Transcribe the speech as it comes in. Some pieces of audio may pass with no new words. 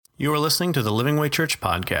You are listening to the Living Way Church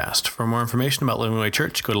podcast. For more information about Living Way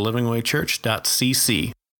Church, go to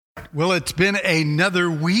livingwaychurch.cc. Well, it's been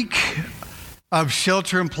another week of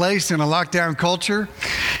shelter in place in a lockdown culture.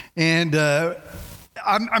 And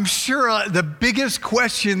I'm sure the biggest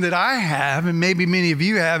question that I have, and maybe many of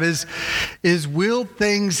you have, is will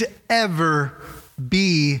things ever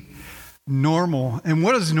be normal? And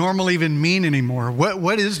what does normal even mean anymore?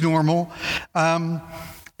 What is normal?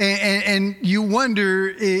 And you wonder,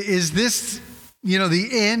 is this, the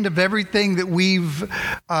end of everything that we've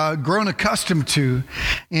grown accustomed to?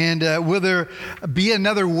 And will there be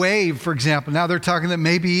another wave, for example? Now they're talking that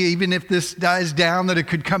maybe even if this dies down, that it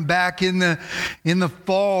could come back in the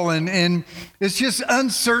fall. And it's just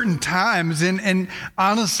uncertain times. And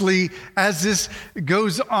honestly, as this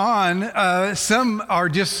goes on, some are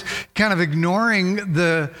just kind of ignoring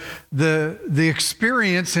the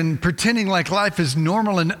experience and pretending like life is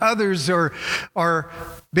normal, and others are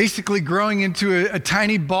basically growing into a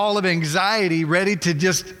tiny ball of anxiety ready to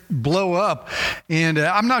just blow up. And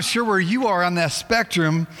I'm not sure where you are on that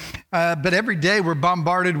spectrum, but every day we're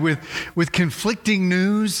bombarded with conflicting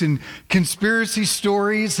news and conspiracy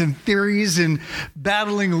stories and theories and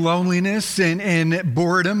battling loneliness and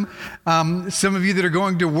boredom. Some of you that are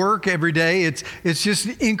going to work every day, it's just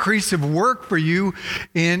an increase of work for you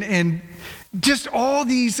and just all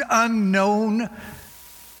these unknown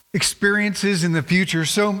experiences in the future.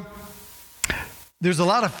 So there's a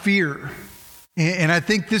lot of fear. And I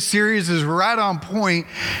think this series is right on point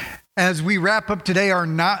as we wrap up today our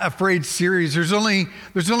Not Afraid series. There's only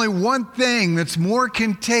one thing that's more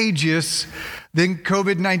contagious than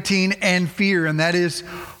COVID-19 and fear, and that is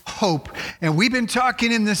hope. And we've been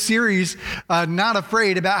talking in this series, Not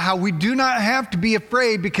Afraid, about how we do not have to be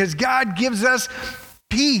afraid because God gives us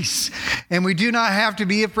peace. And we do not have to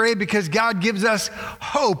be afraid because God gives us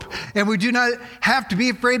hope. And we do not have to be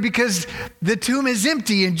afraid because the tomb is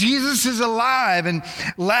empty and Jesus is alive. And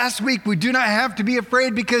last week, we do not have to be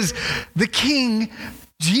afraid because the King,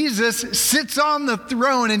 Jesus, sits on the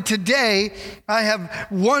throne. And today, I have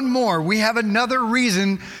one more. We have another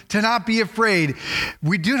reason to not be afraid.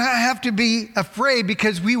 We do not have to be afraid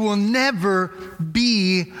because we will never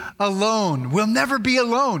be alone. We'll never be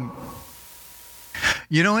alone.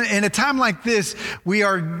 In a time like this, we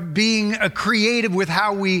are being creative with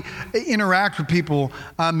how we interact with people,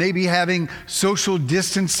 maybe having social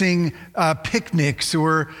distancing picnics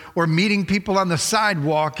or meeting people on the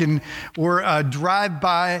sidewalk or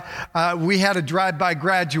drive-by. We had a drive-by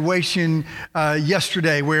graduation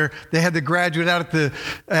yesterday where they had the graduate out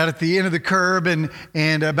at the end of the curb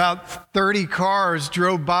and about 30 cars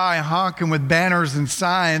drove by honking with banners and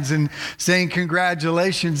signs and saying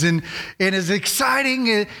congratulations. And as exciting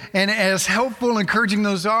and as helpful and encouraging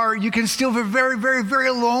those are, you can still feel very, very, very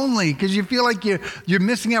lonely because you feel like you're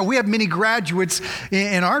missing out. We have many graduates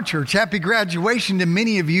in our church. Happy graduation to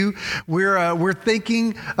many of you. We're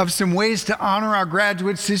thinking of some ways to honor our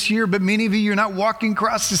graduates this year, but many of you are not walking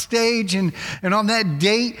across the stage. And on that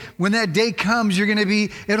date, when that day comes, you're going to be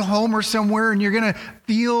at home or somewhere and you're going to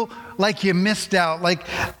feel like you missed out, like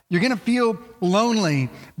you're going to feel lonely.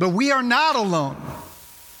 But we are not alone.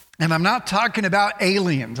 And I'm not talking about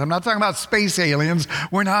aliens. I'm not talking about space aliens.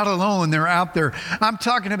 We're not alone. They're out there. I'm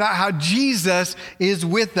talking about how Jesus is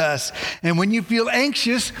with us. And when you feel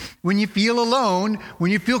anxious, when you feel alone,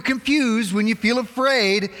 when you feel confused, when you feel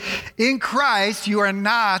afraid, in Christ, you are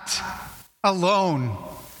not alone.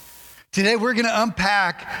 Today, we're going to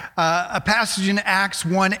unpack a passage in Acts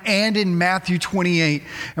 1 and in Matthew 28.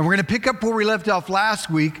 And we're going to pick up where we left off last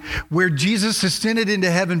week, where Jesus ascended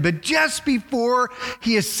into heaven. But just before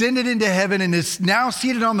he ascended into heaven and is now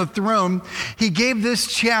seated on the throne, he gave this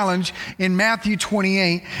challenge in Matthew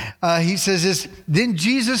 28. He says this, "Then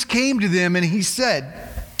Jesus came to them and he said,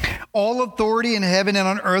 'All authority in heaven and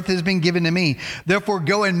on earth has been given to me. Therefore,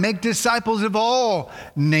 go and make disciples of all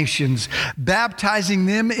nations, baptizing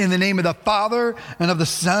them in the name of the Father and of the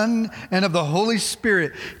Son and of the Holy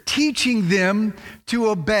Spirit, teaching them to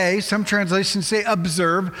obey,'" some translations say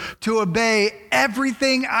observe, "to obey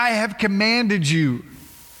everything I have commanded you.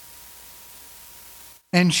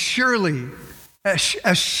 And surely,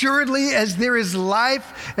 assuredly as there is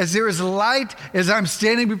life, as there is light, as I'm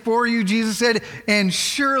standing before you," Jesus said, "and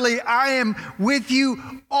surely I am with you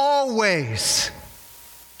always,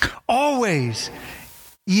 always,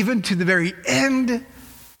 even to the very end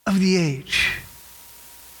of the age."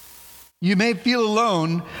 You may feel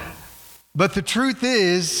alone, but the truth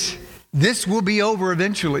is, this will be over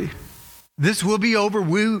eventually. This will be over.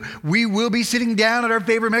 We will be sitting down at our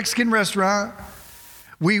favorite Mexican restaurant.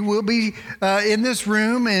 We will be in this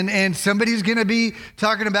room and somebody's going to be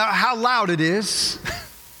talking about how loud it is.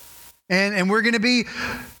 And we're going to be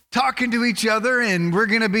talking to each other, and we're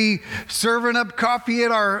going to be serving up coffee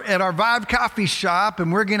at our Vibe coffee shop,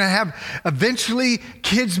 and we're going to have eventually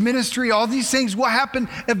kids ministry. All these things will happen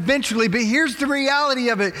eventually, but here's the reality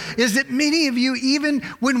of it, is that many of you, even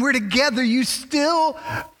when we're together, you still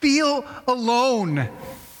feel alone.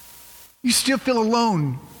 You still feel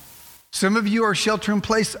alone. Some of you are shelter in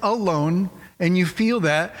place alone, and you feel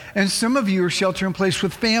that, and some of you are shelter in place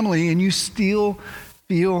with family, and you still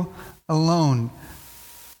feel alone.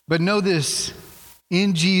 But know this,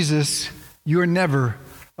 in Jesus, you are never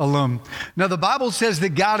alone. Now, the Bible says that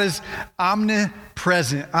God is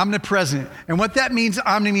omnipresent. And what that means,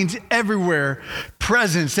 omni means everywhere.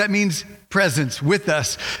 Presence, that means presence with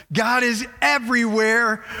us. God is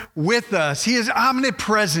everywhere with us. He is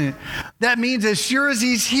omnipresent. That means as sure as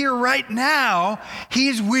he's here right now,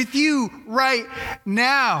 he's with you right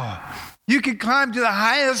now. You could climb to the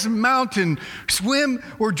highest mountain, swim,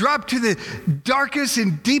 or drop to the darkest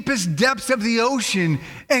and deepest depths of the ocean,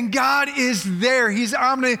 and God is there. He's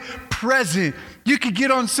omnipresent. You could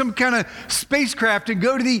get on some kind of spacecraft and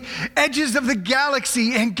go to the edges of the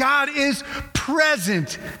galaxy, and God is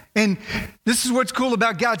present. And this is what's cool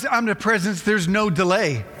about God's omnipresence. There's no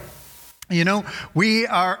delay. You know, we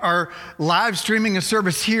are live streaming a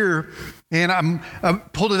service here, and I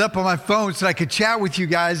pulled it up on my phone so I could chat with you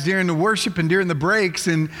guys during the worship and during the breaks.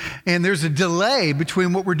 And there's a delay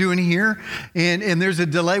between what we're doing here, and there's a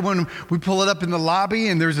delay when we pull it up in the lobby,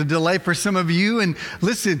 and there's a delay for some of you. And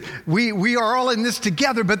listen, we are all in this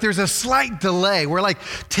together, but there's a slight delay. We're like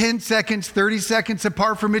 10 seconds, 30 seconds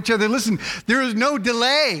apart from each other. Listen, there is no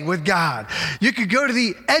delay with God. You could go to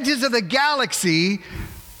the edges of the galaxy,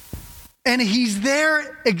 and he's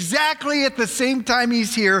there exactly at the same time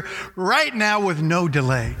he's here right now with no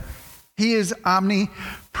delay. He is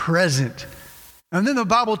omnipresent. And then the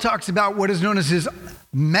Bible talks about what is known as his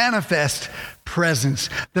manifest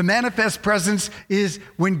presence. The manifest presence is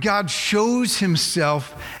when God shows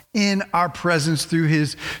himself in our presence through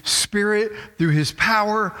his Spirit, through his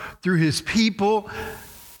power, through his people.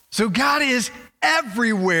 So God is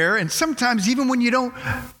everywhere, and sometimes even when you don't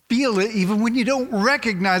feel it, even when you don't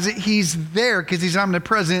recognize it, he's there because he's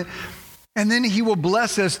omnipresent. And then he will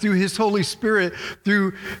bless us through his Holy Spirit,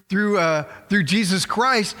 through Jesus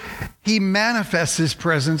Christ. He manifests his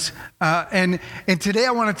presence. And today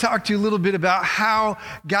I want to talk to you a little bit about how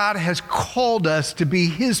God has called us to be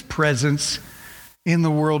his presence in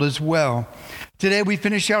the world as well. Today we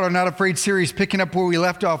finish out our Not Afraid series, picking up where we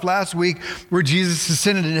left off last week, where Jesus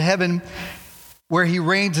ascended into heaven, where he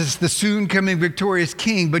reigns as the soon coming victorious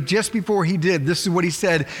king. But just before he did, this is what he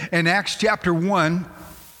said in Acts chapter 1.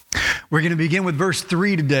 We're going to begin with verse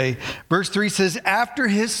 3 today. Verse 3 says, after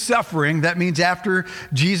his suffering, that means after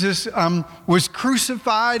Jesus was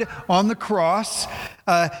crucified on the cross,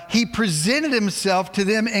 he presented himself to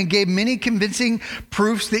them and gave many convincing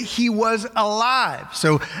proofs that he was alive.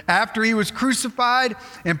 So after he was crucified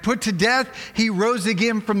and put to death, he rose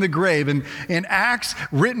again from the grave. And Acts,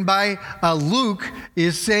 written by Luke,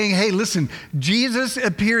 is saying, hey, listen, Jesus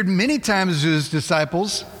appeared many times to his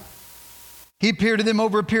disciples. He appeared to them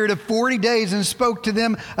over a period of 40 days and spoke to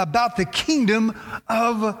them about the kingdom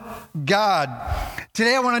of God.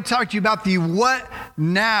 Today I want to talk to you about the what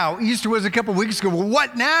now. Easter was a couple weeks ago. Well,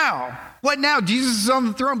 what now? What now? Jesus is on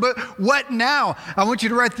the throne, but what now? I want you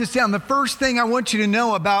to write this down. The first thing I want you to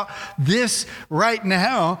know about this right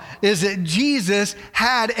now is that Jesus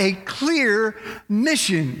had a clear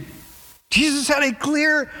mission. Jesus had a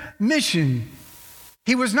clear mission.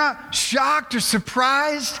 He was not shocked or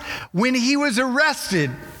surprised when he was arrested.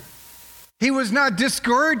 He was not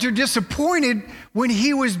discouraged or disappointed when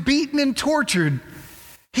he was beaten and tortured.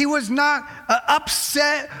 He was not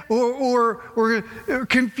upset or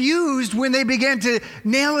confused when they began to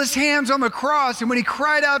nail his hands on the cross. And when he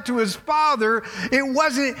cried out to his Father, it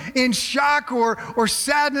wasn't in shock or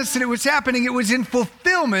sadness that it was happening. It was in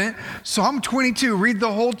fulfillment. Psalm 22, read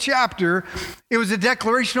the whole chapter. It was a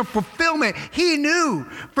declaration of fulfillment. He knew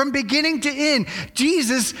from beginning to end,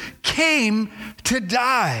 Jesus came to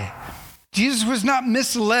die. Jesus was not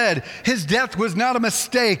misled. His death was not a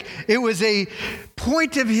mistake. It was a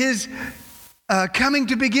point of his coming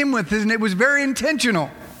to begin with, and it was very intentional.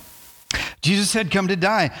 Jesus had come to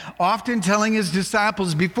die, often telling his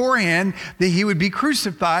disciples beforehand that he would be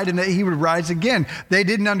crucified and that he would rise again. They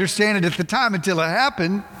didn't understand it at the time until it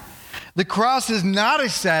happened. The cross is not a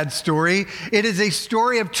sad story. It is a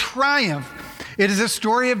story of triumph. It is a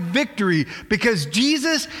story of victory because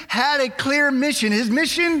Jesus had a clear mission. His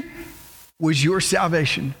mission was your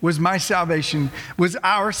salvation, was my salvation, was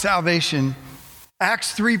our salvation.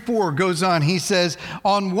 Acts 3:4 goes on. He says,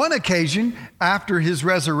 on one occasion after his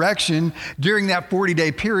resurrection, during that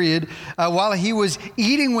 40-day period, while he was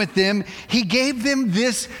eating with them, he gave them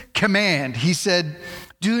this command. He said,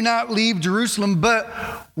 do not leave Jerusalem, but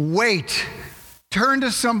wait. Turn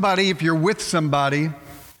to somebody if you're with somebody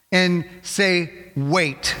and say,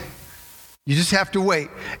 wait. You just have to wait.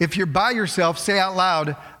 If you're by yourself, say out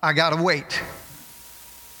loud, I gotta wait.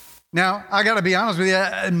 Now, I got to be honest with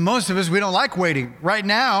you, most of us, we don't like waiting. Right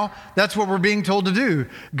now, that's what we're being told to do.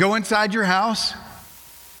 Go inside your house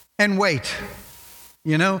and wait.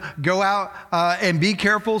 Go out and be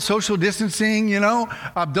careful, social distancing,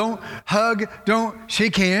 don't hug, don't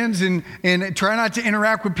shake hands, and try not to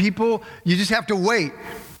interact with people. You just have to wait.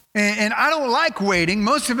 And I don't like waiting.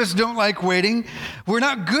 Most of us don't like waiting. We're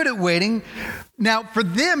not good at waiting. Now, for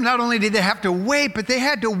them, not only did they have to wait, but they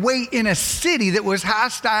had to wait in a city that was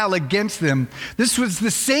hostile against them. This was the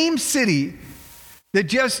same city that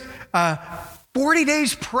just 40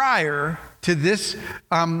 days prior to this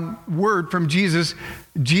word from Jesus,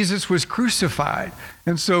 Jesus was crucified.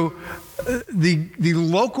 And so the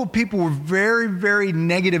local people were very, very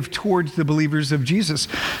negative towards the believers of Jesus.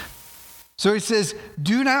 So he says,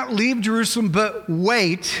 do not leave Jerusalem, but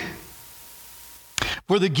wait,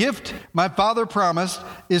 for the gift my Father promised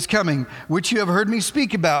is coming, which you have heard me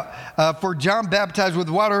speak about. For John baptized with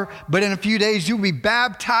water, but in a few days you'll be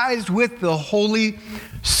baptized with the Holy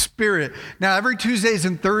Spirit. Now, every Tuesdays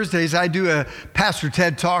and Thursdays, I do a Pastor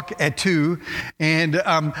Ted Talk at 2. And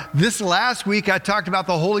this last week, I talked about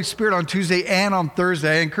the Holy Spirit on Tuesday and on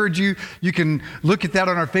Thursday. I encourage you, you can look at that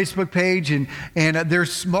on our Facebook page. And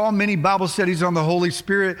there's small mini Bible studies on the Holy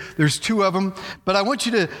Spirit. There's 2 of them. But I want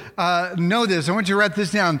you to know this. I want you to write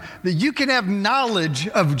this down, that you can have knowledge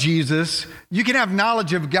of Jesus. You can have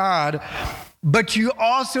knowledge of God, but you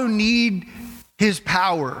also need his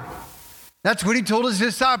power. That's what he told his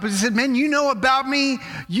disciples. He said, man, you know about me.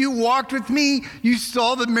 You walked with me. You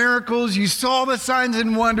saw the miracles. You saw the signs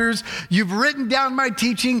and wonders. You've written down my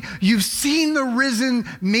teaching. You've seen the risen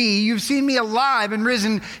me. You've seen me alive and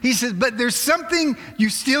risen. He says, but there's something you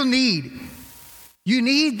still need. You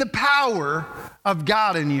need the power of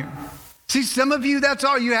God in you. See, some of you, that's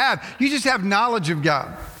all you have. You just have knowledge of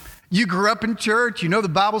God. You grew up in church, you know the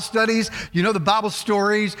Bible studies, you know the Bible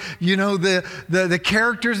stories, you know the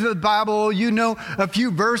characters of the Bible, you know a few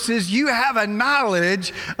verses. You have a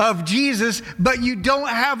knowledge of Jesus, but you don't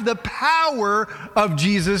have the power of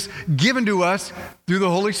Jesus given to us through the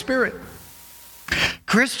Holy Spirit.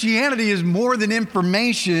 Christianity is more than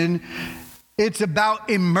information. It's about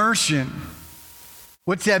immersion.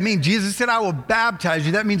 What's that mean? Jesus said, I will baptize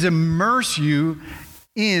you. That means immerse you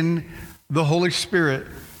in the Holy Spirit.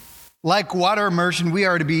 Like water immersion, we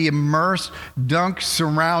are to be immersed, dunked,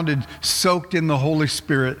 surrounded, soaked in the Holy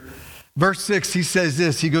Spirit. Verse 6, he says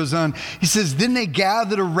this, he goes on, he says, then they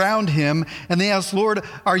gathered around him and they asked, Lord,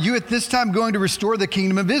 are you at this time going to restore the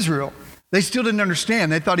kingdom of Israel? They still didn't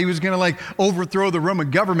understand. They thought he was going to overthrow the Roman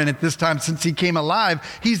government at this time. Since he came alive,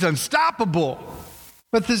 he's unstoppable.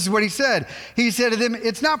 But this is what he said. He said to them,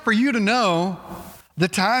 it's not for you to know the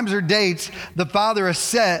times or dates the Father has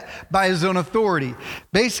set by his own authority.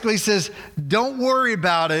 Basically says, don't worry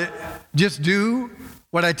about it. Just do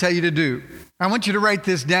what I tell you to do. I want you to write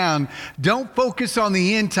this down. Don't focus on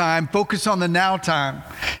the end time. Focus on the now time.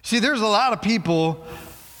 See, there's a lot of people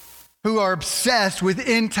who are obsessed with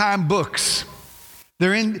end time books.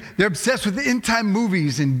 They're obsessed with end-time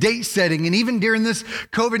movies and date setting. And even during this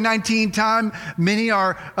COVID-19 time, many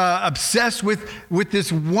are obsessed with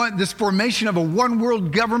this formation of a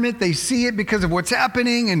one-world government. They see it because of what's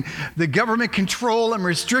happening and the government control and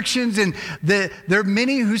restrictions. And there are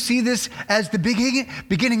many who see this as the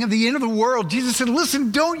beginning of the end of the world. Jesus said, listen,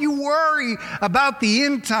 don't you worry about the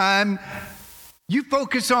end time. You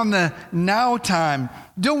focus on the now time.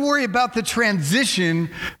 Don't worry about the transition.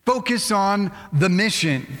 Focus on the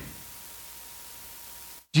mission.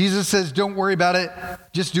 Jesus says, don't worry about it.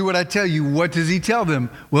 Just do what I tell you. What does he tell them?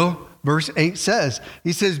 Well, verse 8 says,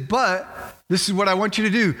 he says, but this is what I want you to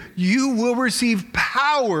do. You will receive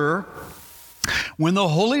power when the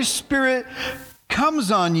Holy Spirit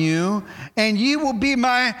comes on you, and you will be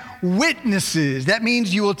my witnesses. That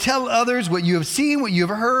means you will tell others what you have seen, what you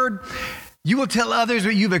have heard. You will tell others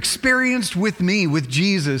what you've experienced with me, with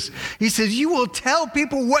Jesus. He says, you will tell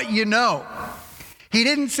people what you know. He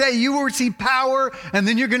didn't say you will receive power and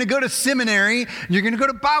then you're going to go to seminary, you're going to go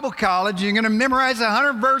to Bible college, you're going to memorize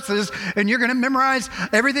 100 verses, and you're going to memorize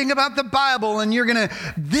everything about the Bible, and you're going to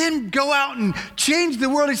then go out and change the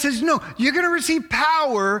world. He says, no, you're going to receive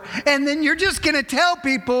power, and then you're just going to tell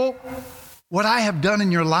people what I have done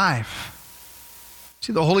in your life.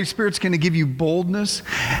 See, the Holy Spirit's going to give you boldness,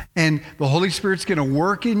 and the Holy Spirit's going to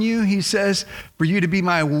work in you, he says, for you to be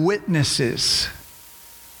my witnesses.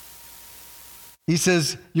 He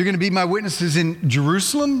says, you're going to be my witnesses in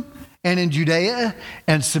Jerusalem and in Judea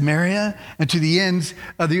and Samaria and to the ends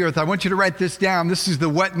of the earth. I want you to write this down. This is the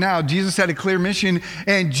what now. Jesus had a clear mission,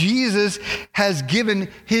 and Jesus has given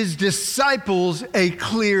his disciples a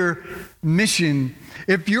clear mission.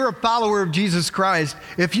 If you're a follower of Jesus Christ,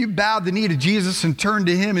 if you bow the knee to Jesus and turn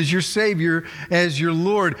to him as your Savior, as your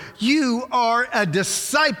Lord, you are a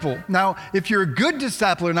disciple. Now, if you're a good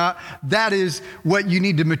disciple or not, that is what you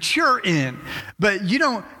need to mature in. But you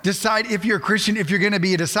don't decide if you're a Christian, if you're going to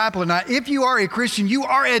be a disciple or not. If you are a Christian, you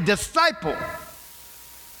are a disciple.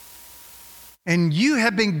 And you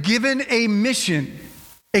have been given a mission,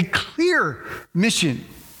 a clear mission.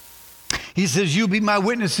 He says, you'll be my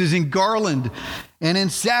witnesses in Garland and in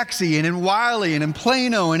Saxe and in Wiley and in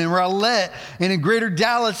Plano and in Rowlett and in Greater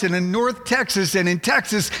Dallas and in North Texas and in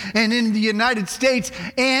Texas and in the United States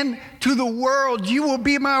and to the world. You will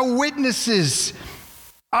be my witnesses.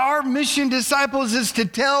 Our mission, disciples, is to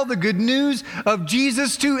tell the good news of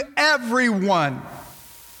Jesus to everyone. I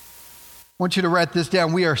want you to write this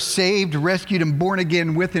down. We are saved, rescued, and born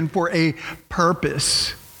again with and for a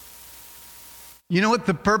purpose. You know what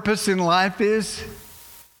the purpose in life is?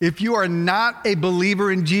 If you are not a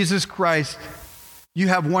believer in Jesus Christ, you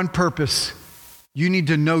have one purpose. You need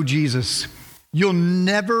to know Jesus. You'll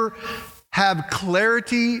never have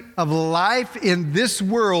clarity of life in this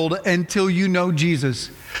world until you know Jesus.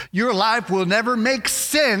 Your life will never make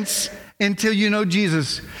sense until you know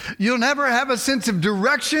Jesus. You'll never have a sense of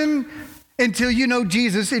direction until you know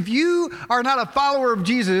Jesus. If you are not a follower of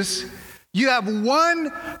Jesus, you have one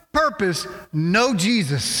purpose: know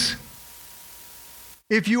Jesus.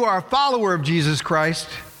 If you are a follower of Jesus Christ,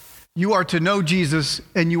 you are to know Jesus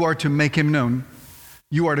and you are to make him known.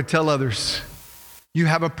 You are to tell others. You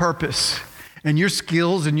have a purpose, and your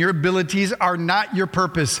skills and your abilities are not your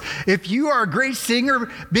purpose. If you are a great singer,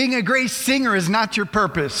 being a great singer is not your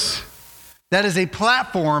purpose. That is a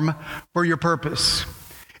platform for your purpose.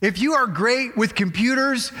 If you are great with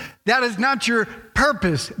computers, that is not your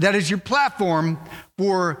purpose. That is your platform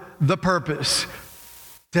for the purpose,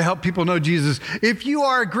 to help people know Jesus. If you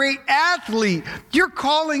are a great athlete, your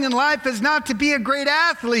calling in life is not to be a great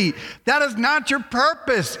athlete. That is not your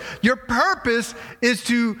purpose. Your purpose is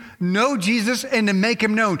to know Jesus and to make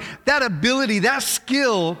him known. That ability, that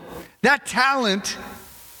skill, that talent,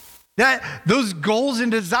 those goals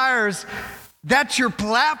and desires, that's your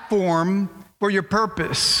platform for your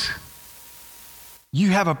purpose.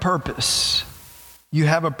 You have a purpose. You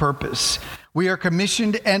have a purpose. We are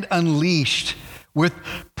commissioned and unleashed with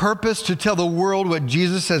purpose to tell the world what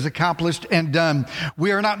Jesus has accomplished and done.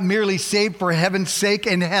 We are not merely saved for heaven's sake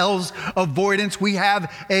and hell's avoidance. We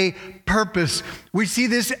have a purpose. We see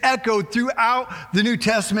this echoed throughout the New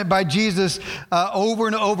Testament by Jesus over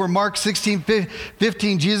and over. Mark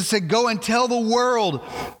 16:15, Jesus said, go and tell the world,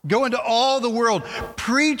 go into all the world,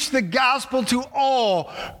 preach the gospel to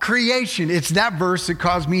all creation. It's that verse that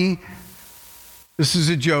caused me, this is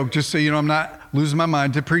a joke, just so you know I'm not losing my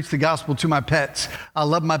mind, to preach the gospel to my pets. I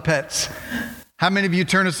love my pets. How many of you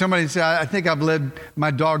turn to somebody and say, I think I've led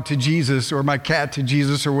my dog to Jesus, or my cat to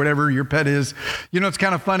Jesus, or whatever your pet is? You know, it's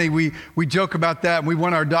kind of funny. We joke about that. We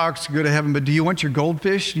want our dogs to go to heaven, but do you want your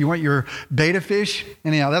goldfish? Do you want your beta fish?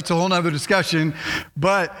 Anyhow, that's a whole nother discussion.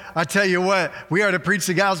 But I tell you what, we are to preach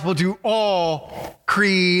the gospel to all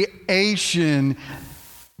creation.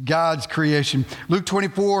 God's creation. Luke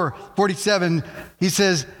 24:47, he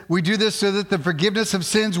says, we do this so that the forgiveness of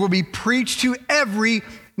sins will be preached to every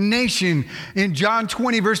nation. In John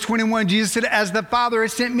 20, verse 21, Jesus said, as the Father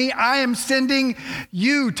has sent me, I am sending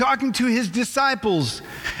you, talking to his disciples.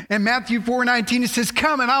 In Matthew 4:19, it says,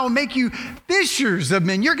 come and I will make you fishers of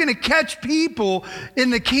men. You're going to catch people in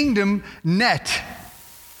the kingdom net.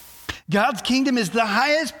 God's kingdom is the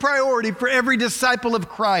highest priority for every disciple of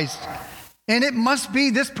Christ. And it must be,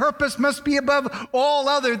 this purpose must be above all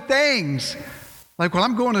other things. Like, well,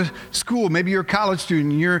 I'm going to school. Maybe you're a college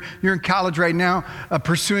student. You're in college right now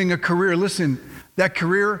pursuing a career. Listen, that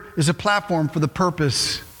career is a platform for the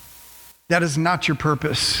purpose. That is not your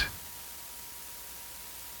purpose.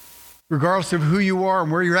 Regardless of who you are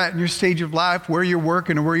and where you're at in your stage of life, where you're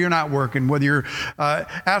working and where you're not working, whether you're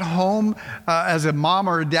at home as a mom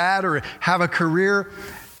or a dad or have a career,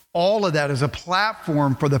 all of that is a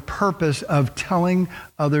platform for the purpose of telling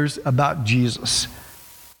others about Jesus.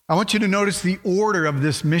 I want you to notice the order of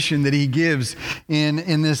this mission that he gives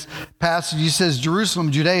in this passage. He says,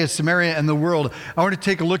 Jerusalem, Judea, Samaria, and the world. I want to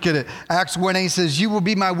take a look at it. Acts 1:8 says, you will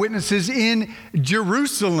be my witnesses in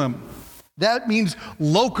Jerusalem. That means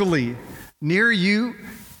locally, near you,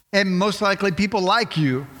 and most likely people like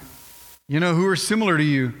you, who are similar to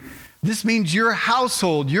you. This means your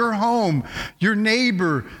household, your home, your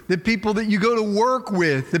neighbor, the people that you go to work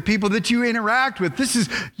with, the people that you interact with. This is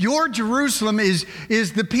your Jerusalem is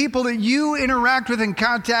the people that you interact with and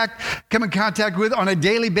come in contact with on a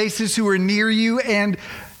daily basis who are near you and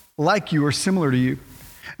like you or similar to you.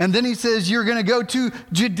 And then he says you're going to go to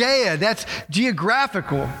Judea. That's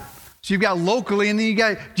geographical. So you've got locally and then you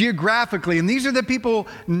got geographically. And these are the people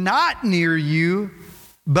not near you,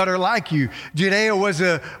 but are like you. Judea was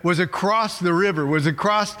across the river, was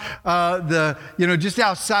across just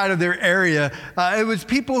outside of their area. It was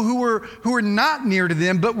people who were not near to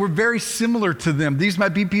them, but were very similar to them. These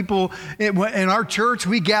might be people in our church.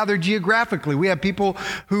 We gather geographically. We have people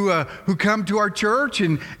who come to our church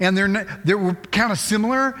and we're kind of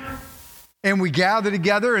similar. And we gather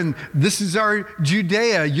together, and this is our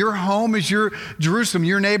Judea. Your home is your Jerusalem.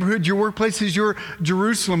 Your neighborhood, your workplace is your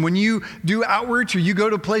Jerusalem. When you do outreach or you go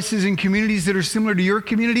to places and communities that are similar to your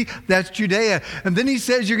community, that's Judea. And then he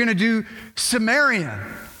says you're going to do Samaria.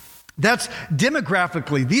 That's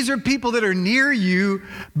demographically. These are people that are near you,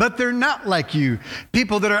 but they're not like you.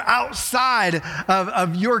 People that are outside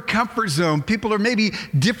of your comfort zone. People are maybe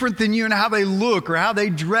different than you in how they look or how they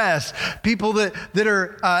dress. People that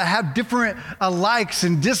are have different likes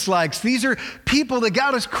and dislikes. These are people that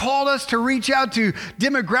God has called us to reach out to.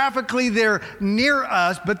 Demographically, they're near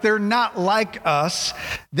us, but they're not like us.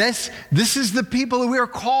 This is the people that we are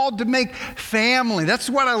called to make family. That's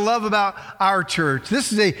what I love about our church.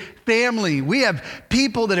 This is a family. We have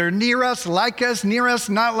people that are near us,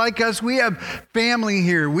 not like us. We have family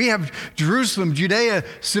here. We have Jerusalem, Judea,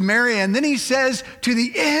 Samaria. And then he says to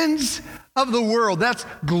the ends of the world. That's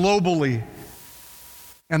globally.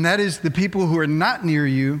 And that is the people who are not near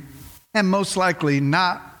you and most likely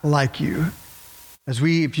not like you.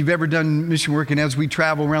 If you've ever done mission work and as we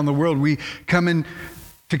travel around the world, we come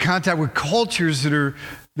into contact with cultures that are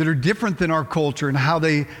different than our culture and how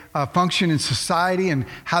they function in society and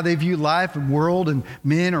how they view life and world and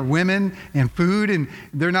men or women and food. And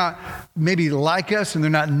they're not maybe like us and they're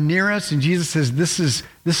not near us. And Jesus says, this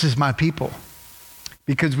is my people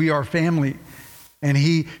because we are family. And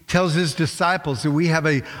he tells his disciples that we have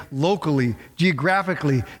a locally,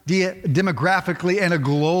 geographically, demographically, and a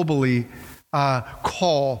globally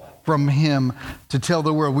call from him to tell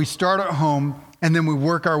the world. We start at home and then we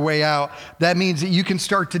work our way out. That means that you can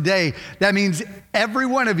start today. That means every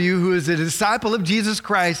one of you who is a disciple of Jesus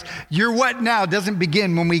Christ, your what now doesn't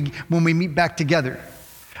begin when we meet back together.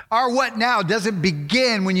 Our what now doesn't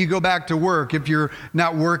begin when you go back to work if you're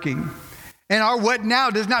not working. And our what now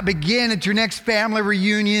does not begin at your next family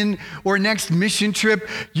reunion or next mission trip.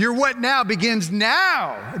 Your what now begins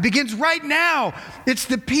now. It begins right now. It's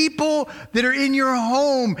the people that are in your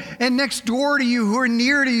home and next door to you who are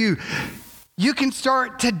near to you. You can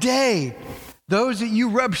start today. Those that you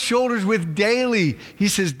rub shoulders with daily, he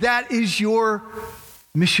says, that is your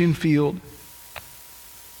mission field.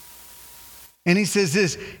 And he says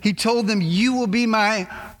this, he told them, you will be my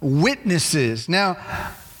witnesses. Now,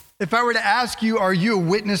 if I were to ask you, are you a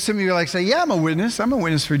witness? Some of you are like, say, yeah, I'm a witness. I'm a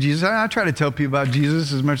witness for Jesus. I try to tell people about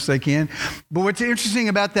Jesus as much as I can. But what's interesting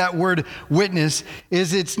about that word witness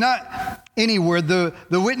is it's not any word. The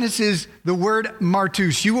witness is the word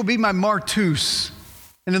martus. You will be my martus.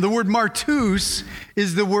 And the word martus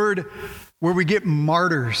is the word where we get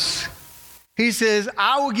martyrs. He says,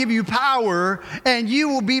 I will give you power and you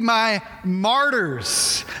will be my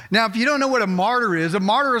martyrs. Now, if you don't know what a martyr is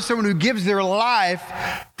someone who gives their life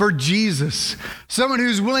for Jesus. Someone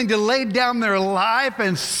who's willing to lay down their life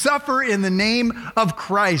and suffer in the name of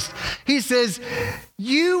Christ. He says,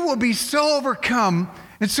 you will be so overcome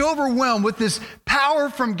and so overwhelmed with this power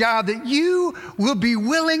from God that you will be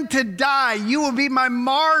willing to die. You will be my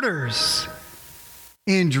martyrs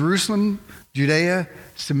in Jerusalem, Judea,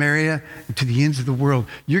 Samaria, and to the ends of the world.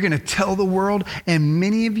 You're going to tell the world, and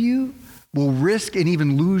many of you will risk and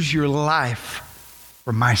even lose your life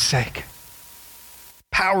for my sake.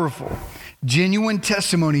 Powerful, genuine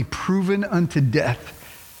testimony proven unto death.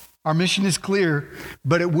 Our mission is clear,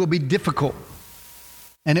 but it will be difficult,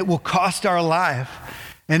 and it will cost our life,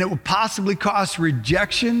 and it will possibly cost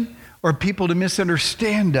rejection or people to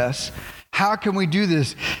misunderstand us. How can we do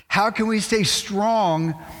this? How can we stay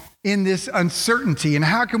strong in this uncertainty? And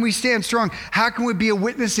how can we stand strong? How can we be a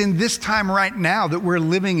witness in this time right now that we're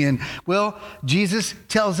living in? Well, Jesus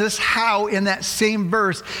tells us how in that same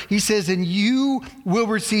verse. He says, and you will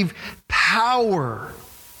receive power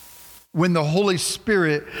when the Holy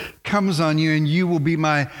Spirit comes on you, and you will be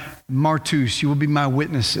my martus. You will be my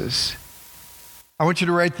witnesses. I want you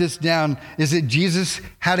to write this down, is that Jesus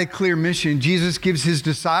had a clear mission. Jesus gives his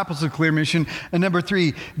disciples a clear mission. And number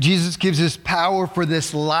 3, Jesus gives us power for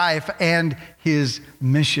this life and his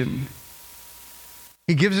mission.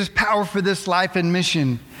 He gives us power for this life and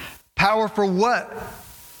mission. Power for what?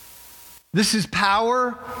 This is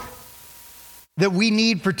power that we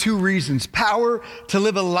need for 2 reasons. Power to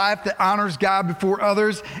live a life that honors God before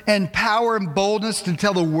others, and power and boldness to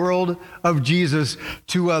tell the world of Jesus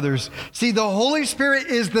to others. See, the Holy Spirit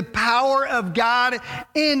is the power of God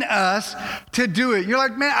in us to do it. You're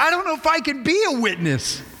like, man, I don't know if I can be a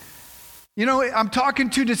witness. You know, I'm talking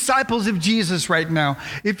to disciples of Jesus right now.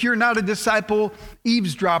 If you're not a disciple,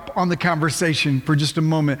 eavesdrop on the conversation for just a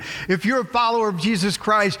moment. If you're a follower of Jesus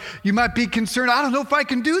Christ, you might be concerned, I don't know if I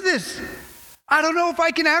can do this. I don't know if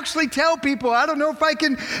I can actually tell people. I don't know if I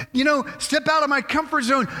can, step out of my comfort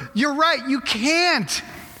zone. You're right, you can't.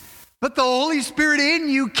 But the Holy Spirit in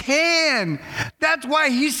you can. That's why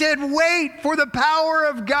he said, wait for the power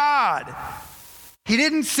of God. He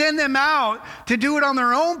didn't send them out to do it on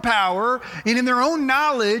their own power and in their own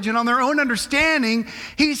knowledge and on their own understanding.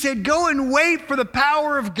 He said, go and wait for the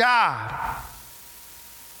power of God.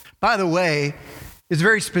 By the way, it's a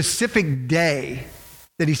very specific day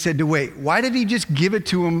that he said to wait. Why did he just give it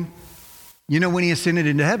to him, when he ascended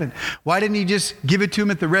into heaven? Why didn't he just give it to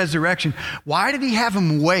him at the resurrection? Why did he have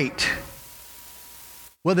him wait?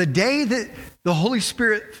 Well, the day that the Holy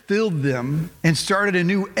Spirit filled them and started a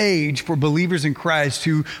new age for believers in Christ,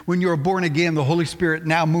 who, when you are born again, the Holy Spirit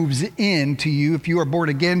now moves into you. If you are born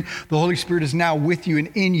again, the Holy Spirit is now with you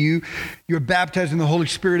and in you. You're baptized in the Holy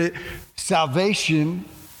Spirit at salvation.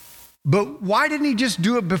 But why didn't he just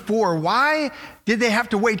do it before? Why did they have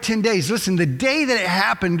to wait 10 days? Listen, the day that it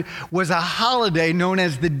happened was a holiday known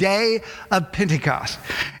as the Day of Pentecost.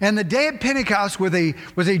 And the Day of Pentecost was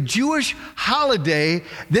a Jewish holiday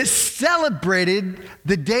that celebrated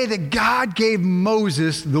the day that God gave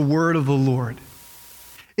Moses the word of the Lord.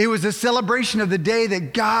 It was a celebration of the day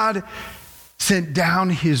that God sent down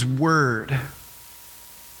his word,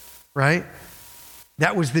 right?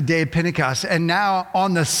 That was the Day of Pentecost. And now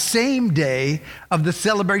on the same day of the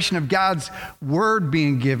celebration of God's word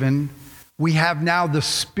being given, we have now the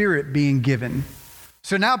Spirit being given.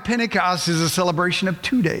 So now Pentecost is a celebration of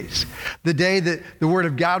 2 days. The day that the word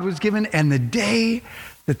of God was given and the day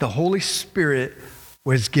that the Holy Spirit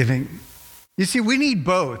was given. You see, we need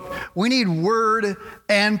both. We need word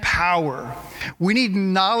and power. We need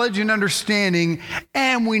knowledge and understanding,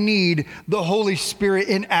 and we need the Holy Spirit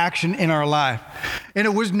in action in our life. And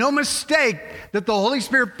it was no mistake that the Holy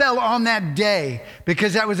Spirit fell on that day,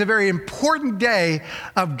 because that was a very important day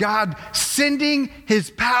of God sending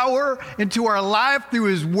his power into our life through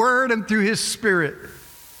his word and through his Spirit.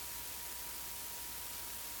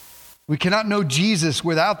 We cannot know Jesus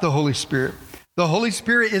without the Holy Spirit. The Holy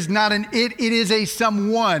Spirit is not an it is a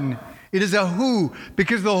someone. It is a who,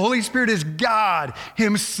 because the Holy Spirit is God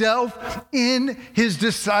himself in his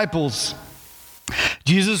disciples.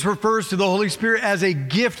 Jesus refers to the Holy Spirit as a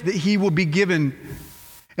gift that he will be given,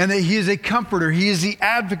 and that he is a comforter. He is the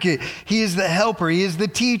advocate. He is the helper. He is the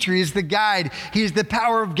teacher. He is the guide. He is the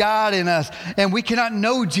power of God in us. And we cannot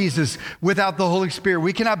know Jesus without the Holy Spirit.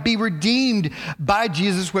 We cannot be redeemed by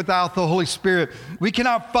Jesus without the Holy Spirit. We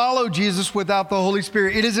cannot follow Jesus without the Holy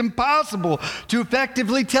Spirit. It is impossible to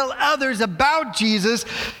effectively tell others about Jesus.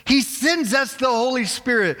 He sends us the Holy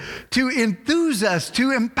Spirit to enthuse us,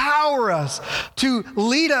 to empower us, to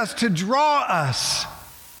lead us, to draw us.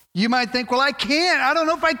 You might think, well, I can't. I don't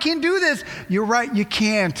know if I can do this. You're right, you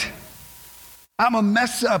can't. I'm a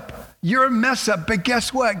mess up. You're a mess up. But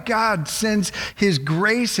guess what? God sends his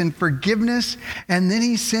grace and forgiveness, and then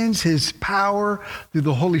he sends his power through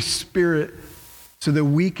the Holy Spirit so that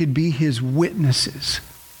we could be his witnesses.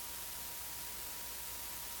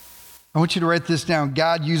 I want you to write this down.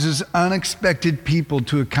 God uses unexpected people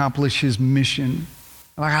to accomplish his mission.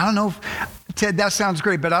 Like, I don't know if, Ted, that sounds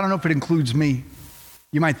great, but I don't know if it includes me.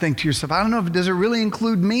 You might think to yourself, I don't know, does it really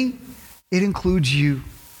include me? It includes you.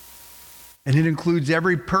 And it includes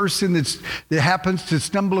every person that happens to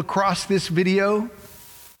stumble across this video.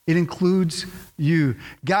 It includes you.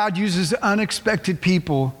 God uses unexpected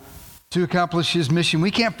people to accomplish his mission.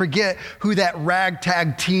 We can't forget who that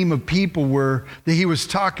ragtag team of people were that he was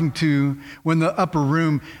talking to when in that upper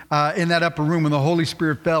room when the Holy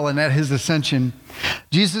Spirit fell and at his ascension.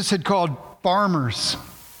 Jesus had called farmers,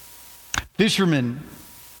 fishermen,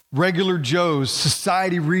 regular Joes,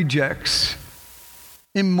 society rejects,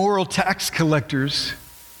 immoral tax collectors,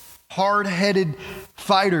 hard-headed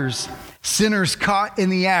fighters, sinners caught in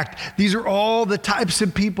the act. These are all the types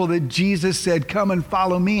of people that Jesus said, come and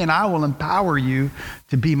follow me and I will empower you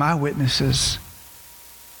to be my witnesses.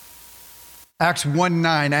 Acts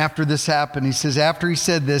 1:9, after this happened, he says, after he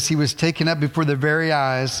said this, he was taken up before their very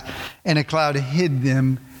eyes, and a cloud hid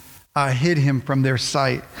him from their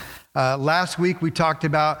sight. Last week, we talked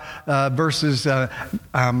about verses 10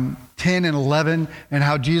 and 11 and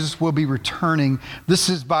how Jesus will be returning. This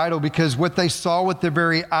is vital because what they saw with their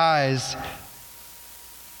very eyes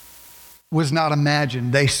was not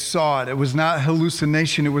imagined. They saw it. It was not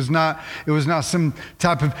hallucination. It was not some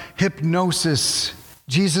type of hypnosis.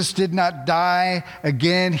 Jesus did not die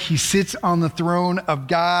again. He sits on the throne of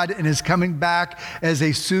God and is coming back as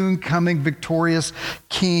a soon coming victorious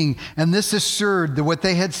king. And this assured that what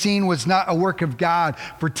they had seen was not a work of God.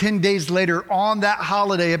 For 10 days later, on that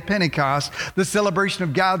holiday of Pentecost, the celebration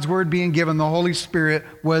of God's word being given, the Holy Spirit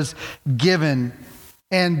was given,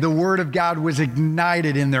 and the word of God was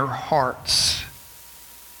ignited in their hearts.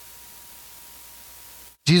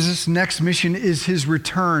 Jesus' next mission is his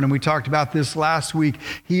return, and we talked about this last week.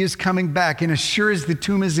 He is coming back, and as sure as the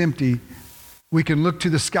tomb is empty, we can look to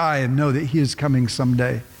the sky and know that he is coming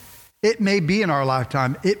someday. It may be in our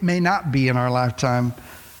lifetime. It may not be in our lifetime,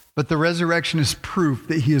 but the resurrection is proof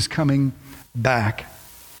that he is coming back.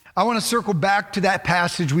 I want to circle back to that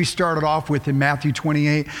passage we started off with in Matthew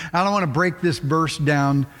 28. I don't want to break this verse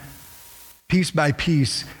down piece by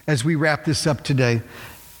piece as we wrap this up today.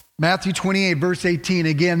 Matthew 28, verse 18,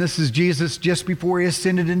 again, this is Jesus just before he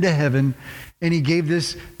ascended into heaven, and he gave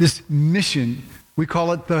this mission. We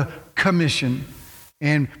call it the commission.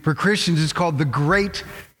 And for Christians, it's called the Great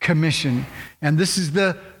Commission. And this is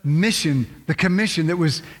the mission, the commission that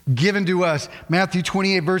was given to us. Matthew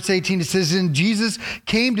 28, verse 18, it says, and Jesus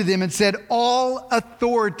came to them and said, all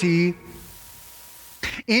authority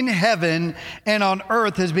in heaven and on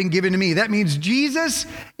earth has been given to me. That means Jesus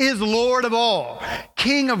is Lord of all,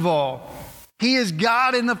 King of all. He is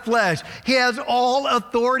God in the flesh. He has all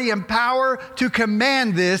authority and power to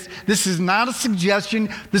command this. This is not a suggestion.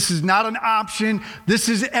 This is not an option. This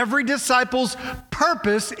is every disciple's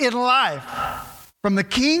purpose in life. From the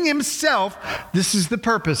King himself, this is the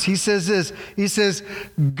purpose. He says this. He says,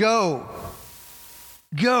 go.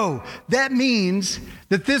 Go. That means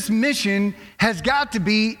that this mission has got to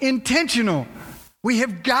be intentional. We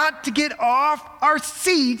have got to get off our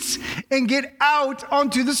seats and get out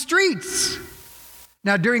onto the streets.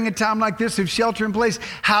 Now, during a time like this of shelter in place,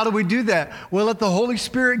 how do we do that? Well, let the Holy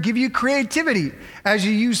Spirit give you creativity as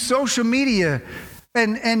you use social media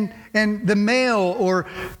and the mail or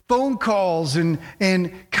phone calls and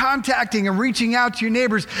contacting and reaching out to your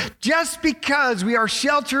neighbors. Just because we are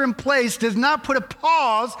shelter in place does not put a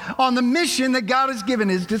pause on the mission that God has given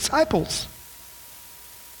his disciples.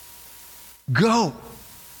 Go.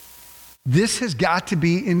 This has got to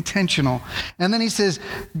be intentional. And then he says,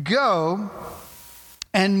 go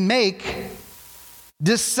and make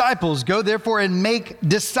disciples. Go therefore and make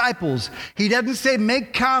disciples. He doesn't say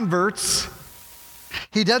make converts.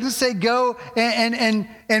 He doesn't say go and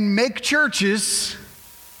make churches.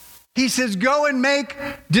 He says go and make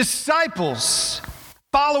disciples.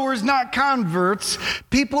 Followers, not converts.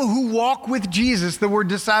 People who walk with Jesus. The word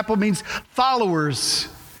disciple means followers.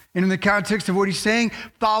 And in the context of what he's saying,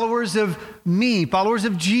 followers of me, followers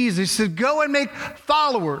of Jesus. He says go and make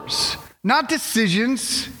followers. Not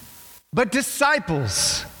decisions, but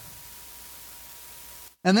disciples.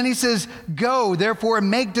 And then he says, go, therefore,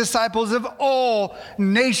 and make disciples of all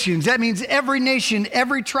nations. That means every nation,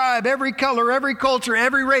 every tribe, every color, every culture,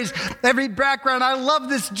 every race, every background. I love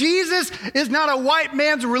this. Jesus is not a white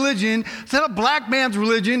man's religion. It's not a black man's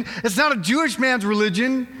religion. It's not a Jewish man's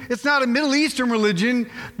religion. It's not a Middle Eastern religion.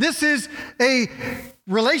 This is a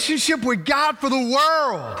relationship with God for the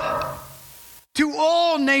world. To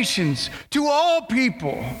all nations, to all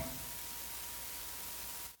people.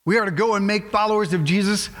 We are to go and make followers of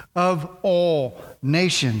Jesus of all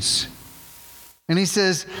nations. And he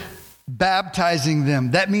says, baptizing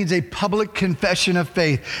them. That means a public confession of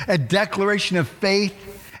faith, a declaration of faith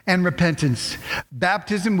and repentance.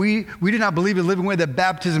 Baptism, we do not believe in living way that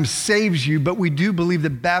baptism saves you, but we do believe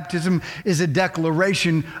that baptism is a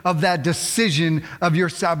declaration of that decision of your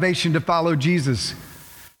salvation to follow Jesus.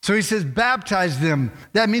 So he says, baptize them.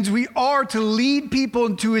 That means we are to lead people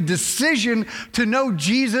into a decision to know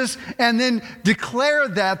Jesus and then declare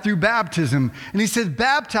that through baptism. And he says,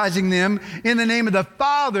 baptizing them in the name of the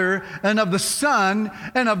Father and of the Son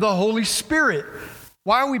and of the Holy Spirit.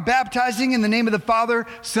 Why are we baptizing in the name of the Father,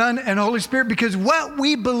 Son, and Holy Spirit? Because what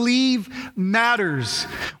we believe matters.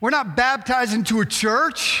 We're not baptized into a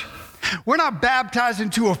church. We're not baptized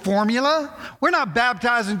into a formula. We're not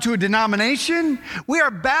baptized into a denomination. We are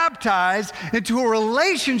baptized into a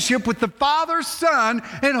relationship with the Father, Son,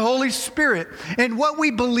 and Holy Spirit. And what we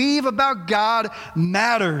believe about God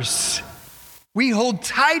matters. We hold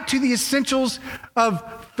tight to the essentials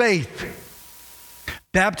of faith,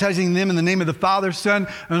 baptizing them in the name of the Father, Son,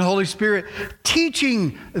 and Holy Spirit,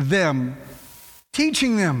 teaching them.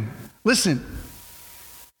 Listen,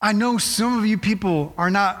 I know some of you people are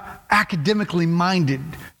not academically minded.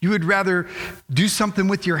 You would rather do something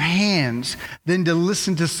with your hands than to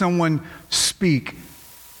listen to someone speak.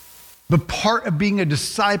 But part of being a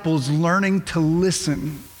disciple is learning to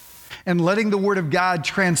listen and letting the Word of God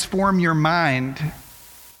transform your mind,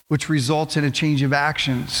 which results in a change of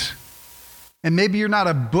actions. And maybe you're not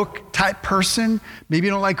a book type person. Maybe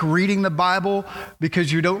you don't like reading the Bible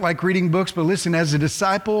because you don't like reading books. But listen, as a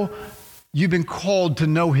disciple, you've been called to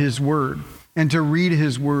know His Word and to read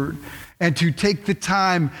His Word and to take the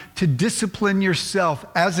time to discipline yourself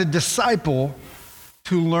as a disciple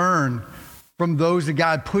to learn from those that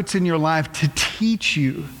God puts in your life to teach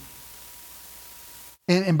you.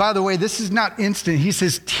 And by the way, this is not instant. He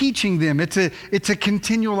says teaching them. It's a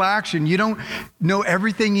continual action. You don't know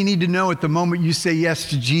everything you need to know at the moment you say yes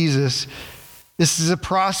to Jesus. This is a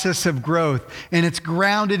process of growth, and it's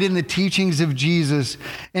grounded in the teachings of Jesus,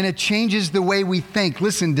 and it changes the way we think.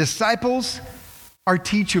 Listen, disciples are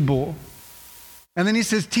teachable. And then he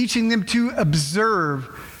says teaching them to observe.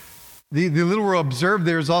 The literal observe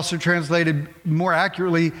there is also translated more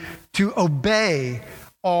accurately to obey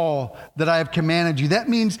all that I have commanded you. That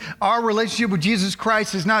means our relationship with Jesus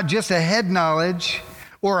Christ is not just a head knowledge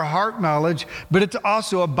or a heart knowledge, but it's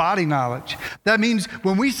also a body knowledge. That means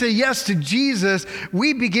when we say yes to Jesus,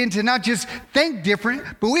 we begin to not just think different,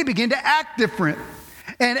 but we begin to act different.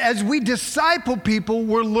 And as we disciple people,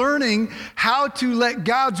 we're learning how to let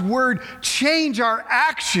God's word change our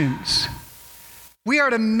actions. We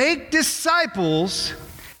are to make disciples,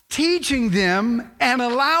 teaching them and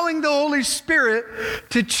allowing the Holy Spirit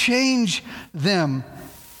to change them.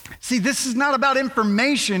 See, this is not about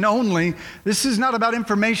information only. This is not about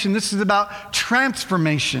information. This is about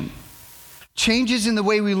transformation. Changes in the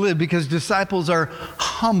way we live, because disciples are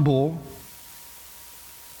humble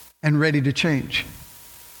and ready to change.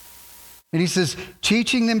 And he says,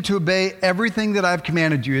 teaching them to obey everything that I've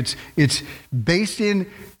commanded you. It's based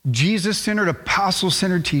in Jesus-centered,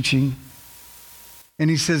 apostle-centered teaching. And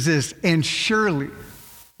he says this, and surely,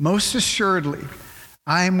 most assuredly,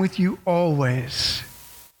 I am with you always,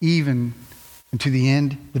 even unto the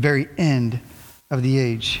end, the very end of the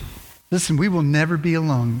age. Listen, we will never be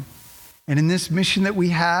alone. And in this mission that we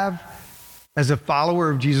have as a follower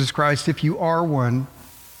of Jesus Christ, if you are one,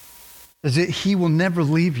 is that He will never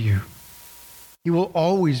leave you. He will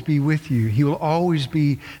always be with you. He will always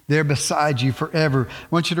be there beside you forever. I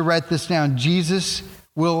want you to write this down. Jesus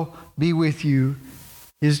will be with you,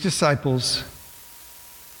 His disciples,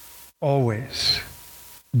 always.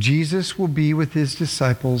 Jesus will be with His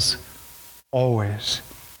disciples always.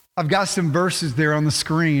 I've got some verses there on the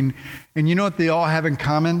screen, and you know what they all have in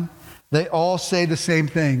common? They all say the same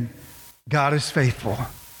thing. God is faithful,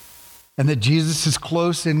 and that Jesus is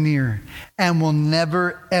close and near and will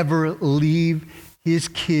never, ever leave His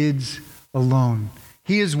kids alone.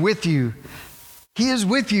 He is with you. He is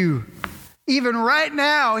with you. Even right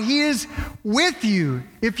now, He is with you.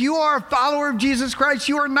 If you are a follower of Jesus Christ,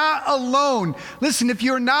 you are not alone. Listen, if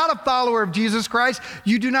you're not a follower of Jesus Christ,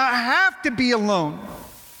 you do not have to be alone.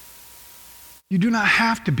 You do not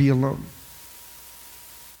have to be alone.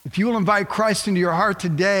 If you will invite Christ into your heart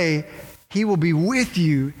today, He will be with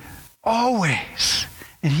you always.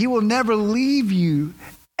 And He will never leave you,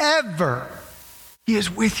 ever. He is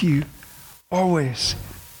with you always.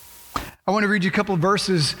 I want to read you a couple of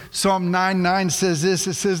verses. Psalm 9:9 says this.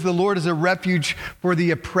 It says, the Lord is a refuge for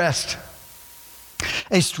the oppressed,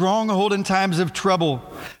 a stronghold in times of trouble.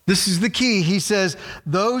 This is the key. He says,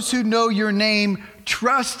 those who know your name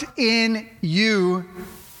trust in you.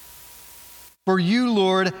 For you,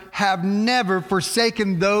 Lord, have never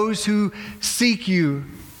forsaken those who seek you.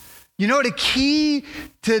 You know what a key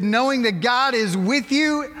to knowing that God is with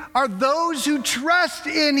you are those who trust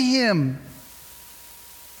in Him.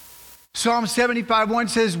 Psalm 75:1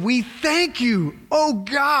 says, we thank you, O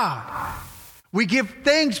God. We give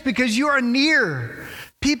thanks because you are near.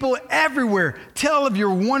 People everywhere tell of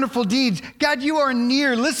your wonderful deeds. God, you are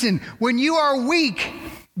near. Listen, when you are weak,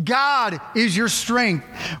 God is your strength.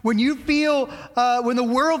 When you feel, when the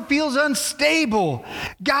world feels unstable,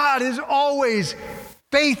 God is always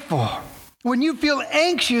faithful. When you feel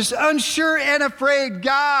anxious, unsure, and afraid,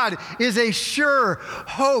 God is a sure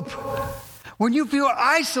hope. When you feel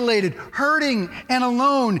isolated, hurting, and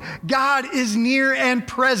alone, God is near and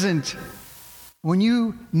present. When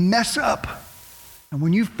you mess up, and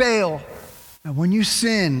when you fail, and when you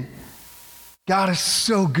sin, God is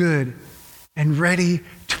so good and ready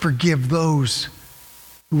to forgive those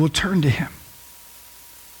who will turn to him.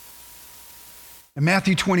 In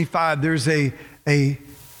Matthew 25, there's a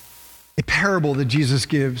parable that Jesus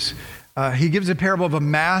gives. He gives a parable of a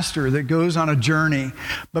master that goes on a journey.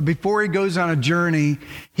 But before he goes on a journey,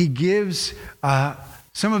 he gives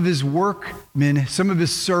some of his workmen, some of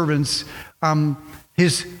his servants,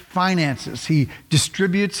 his finances. He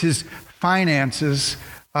distributes his finances.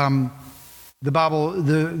 The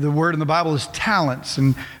word in the Bible is talents,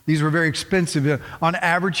 and these were very expensive. On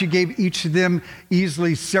average, he gave each of them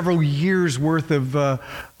easily several years' worth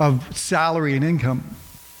of salary and income.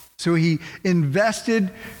 So he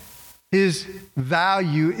invested his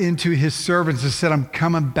value into his servants and said, I'm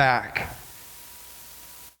coming back.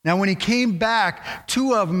 Now, when he came back,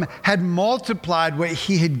 2 of them had multiplied what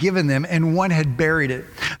he had given them, and 1 had buried it.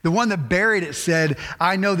 The one that buried it said,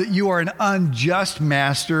 I know that you are an unjust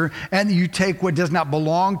master, and that you take what does not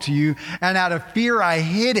belong to you, and out of fear I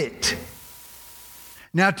hid it.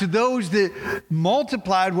 Now, to those that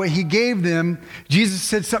multiplied what he gave them, Jesus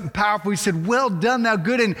said something powerful. He said, well done, thou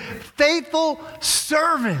good and faithful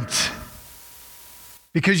servant.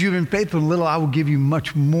 Because you've been faithful in little, I will give you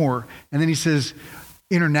much more. And then he says,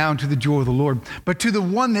 enter now into the joy of the Lord. But to the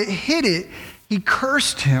one that hid it, he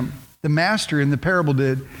cursed him. The master in the parable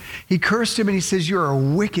did. He cursed him and he says, you are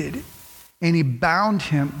wicked. And he bound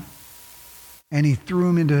him and he threw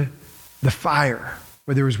him into the fire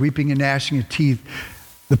where there was weeping and gnashing of teeth,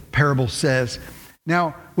 the parable says.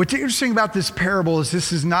 Now, what's interesting about this parable is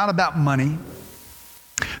this is not about money.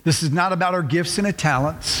 This is not about our gifts and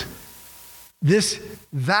talents. This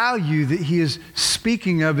value that he is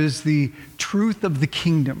speaking of is the truth of the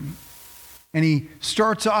kingdom. And he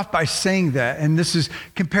starts off by saying that. And this is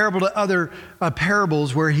comparable to other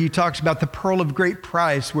parables where he talks about the pearl of great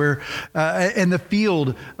price, where in the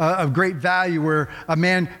field of great value, where a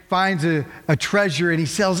man finds a treasure and he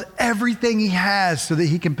sells everything he has so that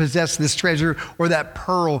he can possess this treasure or that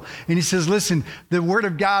pearl. And he says, listen, the word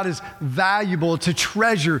of God is valuable. It's a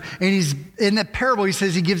treasure. And he's in that parable, he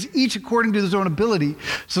says he gives each according to his own ability.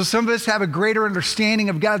 So some of us have a greater understanding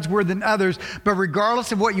of God's word than others. But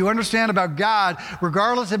regardless of what you understand about God,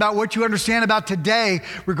 regardless about what you understand about today,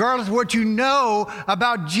 regardless of what you know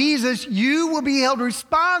about Jesus, you will be held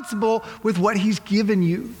responsible with what he's given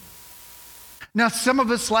you. Now, some of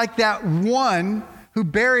us, like that one who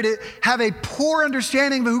buried it, have a poor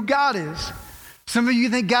understanding of who God is. Some of you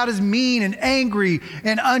think God is mean and angry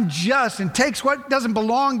and unjust and takes what doesn't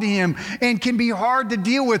belong to him and can be hard to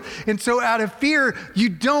deal with. And so out of fear, you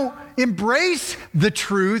don't embrace the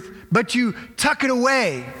truth, but you tuck it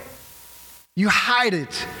away. You hide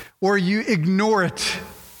it or you ignore it.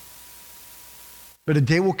 But a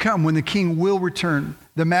day will come when the king will return,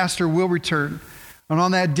 the master will return. And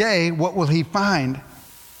on that day, what will he find?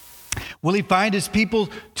 Will he find his people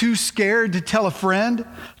too scared to tell a friend,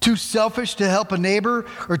 too selfish to help a neighbor,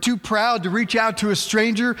 or too proud to reach out to a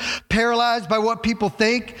stranger, paralyzed by what people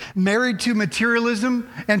think, married to materialism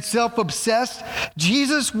and self-obsessed?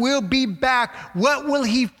 Jesus will be back. What will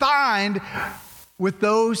he find with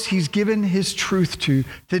those he's given his truth to?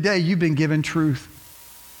 Today, you've been given truth.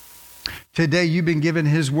 Today, you've been given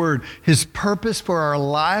his word, his purpose for our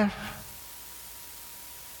life,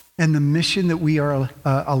 and the mission that we are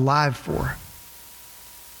alive for.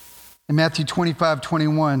 In Matthew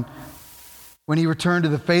 25:21, when he returned to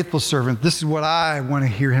the faithful servant, this is what I want to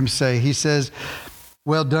hear him say. He says,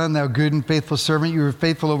 well done, thou good and faithful servant. You were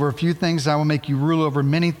faithful over a few things. I will make you rule over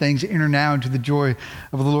many things. Enter now into the joy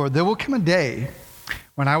of the Lord. There will come a day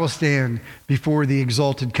when I will stand before the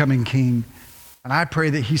exalted coming King. And I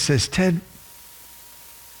pray that he says, Ted,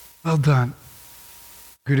 well done,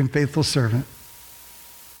 good and faithful servant.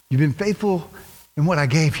 You've been faithful in what I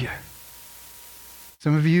gave you.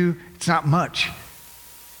 Some of you, it's not much,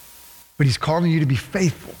 but he's calling you to be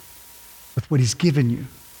faithful with what he's given you.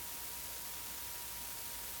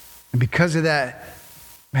 And because of that,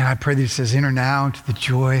 man, I pray that he says, enter now into the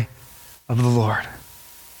joy of the Lord.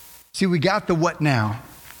 See, we got the what now.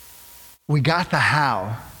 We got the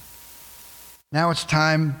how. Now it's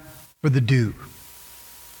time for the do.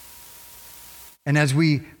 And as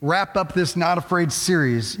we wrap up this Not Afraid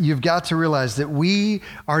series, you've got to realize that we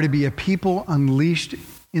are to be a people unleashed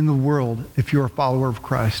in the world if you're a follower of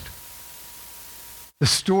Christ. The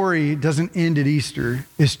story doesn't end at Easter.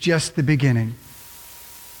 It's just the beginning.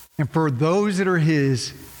 And for those that are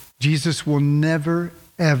his, Jesus will never,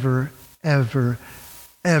 ever, ever,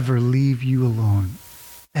 ever leave you alone.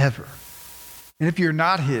 Ever. And if you're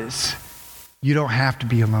not his, you don't have to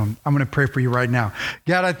be alone. I'm going to pray for you right now.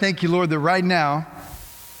 God, I thank you, Lord, that right now,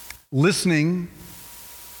 listening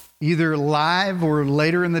either live or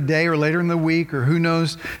later in the day or later in the week, or who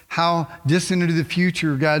knows how distant into the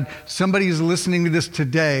future. God, somebody is listening to this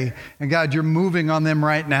today, and God, you're moving on them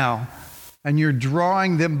right now. And you're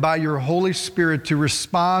drawing them by your Holy Spirit to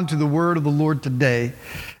respond to the word of the Lord today.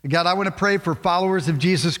 God, I want to pray for followers of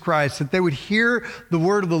Jesus Christ that they would hear the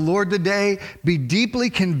word of the Lord today, be deeply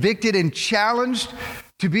convicted and challenged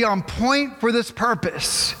to be on point for this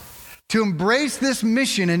purpose, to embrace this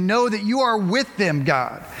mission and know that you are with them,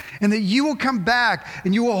 God, and that you will come back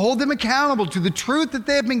and you will hold them accountable to the truth that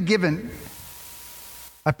they have been given.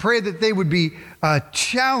 I pray that they would be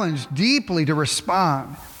challenged deeply to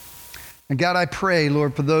respond. And God, I pray,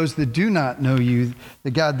 Lord, for those that do not know you,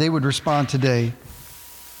 that God, they would respond today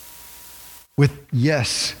with,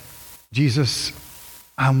 yes, Jesus,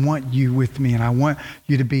 I want you with me and I want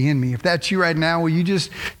you to be in me. If that's you right now, will you just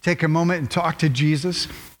take a moment and talk to Jesus?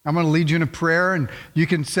 I'm going to lead you in a prayer, and you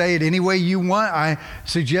can say it any way you want. I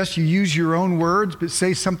suggest you use your own words, but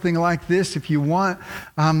say something like this if you want.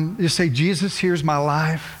 Just say, Jesus, here's my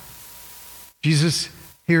life. Jesus,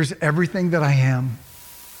 here's everything that I am.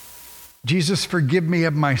 Jesus, forgive me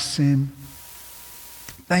of my sin.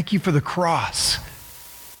 Thank you for the cross.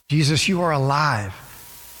 Jesus, you are alive.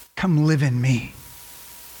 Come live in me.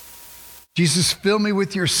 Jesus, fill me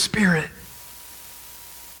with your Spirit.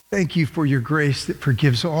 Thank you for your grace that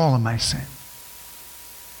forgives all of my sin.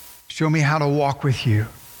 Show me how to walk with you.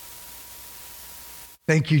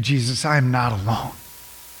 Thank you, Jesus. I am not alone.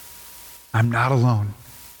 I'm not alone,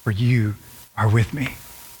 for you are with me.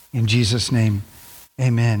 In Jesus' name,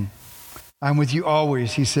 amen. I'm with you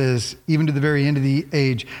always, he says, even to the very end of the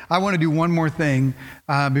age. I want to do one more thing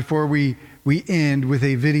before we end with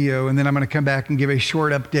a video, and then I'm going to come back and give a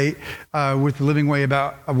short update with the Living Way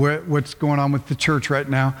about what's going on with the church right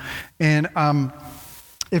now. And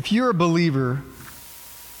if you're a believer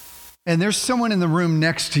and there's someone in the room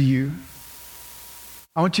next to you,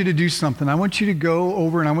 I want you to do something. I want you to go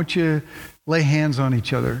over and I want you to lay hands on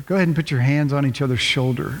each other. Go ahead and put your hands on each other's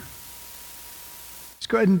shoulder. Just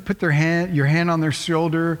go ahead and put your hand on their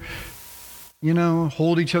shoulder. You know,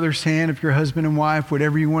 hold each other's hand if you're husband and wife,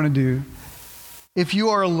 whatever you want to do. If you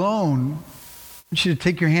are alone, I want you to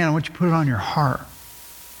take your hand. I want you to put it on your heart.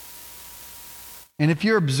 And if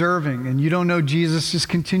you're observing and you don't know Jesus, just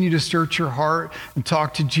continue to search your heart and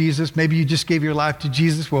talk to Jesus. Maybe you just gave your life to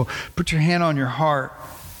Jesus. Well, put your hand on your heart.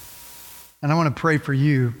 And I want to pray for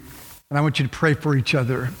you. And I want you to pray for each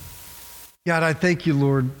other. God, I thank you,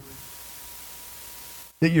 Lord,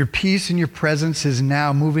 that your peace and your presence is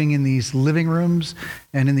now moving in these living rooms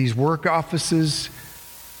and in these work offices.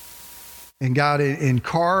 And God, in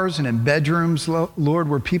cars and in bedrooms, Lord,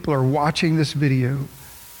 where people are watching this video.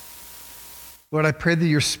 Lord, I pray that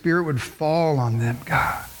your Spirit would fall on them,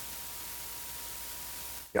 God.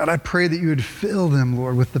 God, I pray that you would fill them,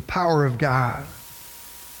 Lord, with the power of God.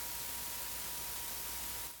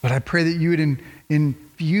 But I pray that you would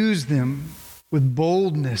infuse them with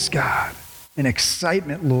boldness, God, and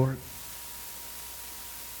excitement, Lord.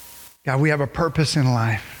 God, we have a purpose in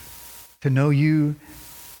life to know you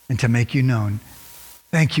and to make you known.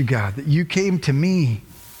 Thank you, God, that you came to me.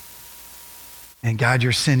 And God,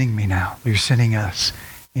 you're sending me now. You're sending us.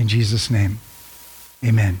 In Jesus' name,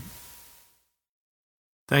 amen.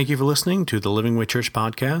 Thank you for listening to the Living Way Church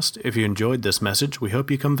podcast. If you enjoyed this message, we hope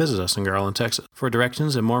you come visit us in Garland, Texas. For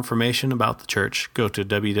directions and more information about the church, go to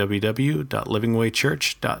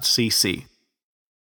www.livingwaychurch.cc.